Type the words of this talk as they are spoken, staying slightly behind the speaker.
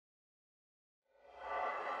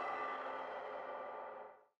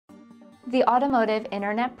The Automotive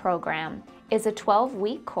Internet Program is a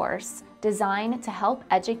 12-week course designed to help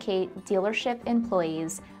educate dealership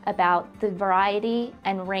employees about the variety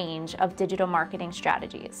and range of digital marketing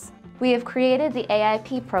strategies. We have created the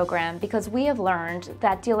AIP program because we have learned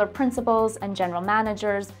that dealer principals and general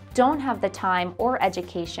managers don't have the time or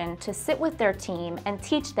education to sit with their team and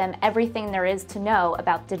teach them everything there is to know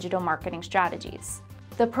about digital marketing strategies.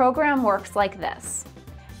 The program works like this.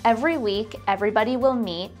 Every week, everybody will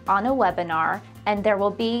meet on a webinar, and there will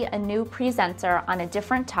be a new presenter on a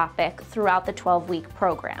different topic throughout the 12-week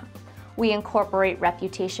program. We incorporate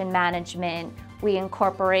reputation management, we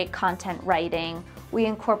incorporate content writing, we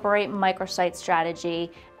incorporate microsite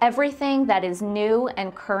strategy. Everything that is new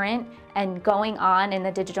and current and going on in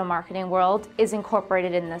the digital marketing world is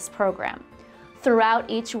incorporated in this program. Throughout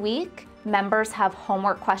each week, members have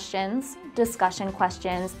homework questions, discussion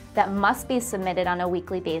questions that must be submitted on a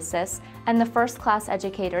weekly basis, and the first class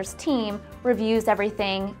educators team reviews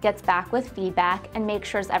everything, gets back with feedback, and makes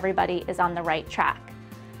sure everybody is on the right track.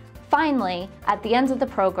 Finally, at the end of the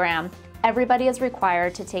program, everybody is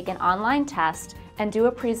required to take an online test and do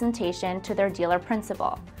a presentation to their dealer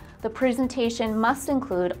principal. The presentation must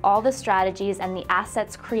include all the strategies and the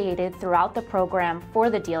assets created throughout the program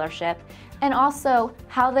for the dealership, and also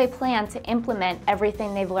how they plan to implement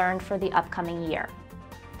everything they've learned for the upcoming year.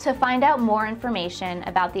 To find out more information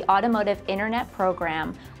about the Automotive Internet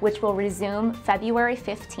Program, which will resume February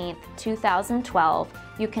 15th, 2012,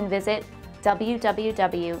 you can visit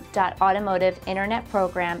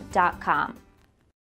www.automotiveinternetprogram.com.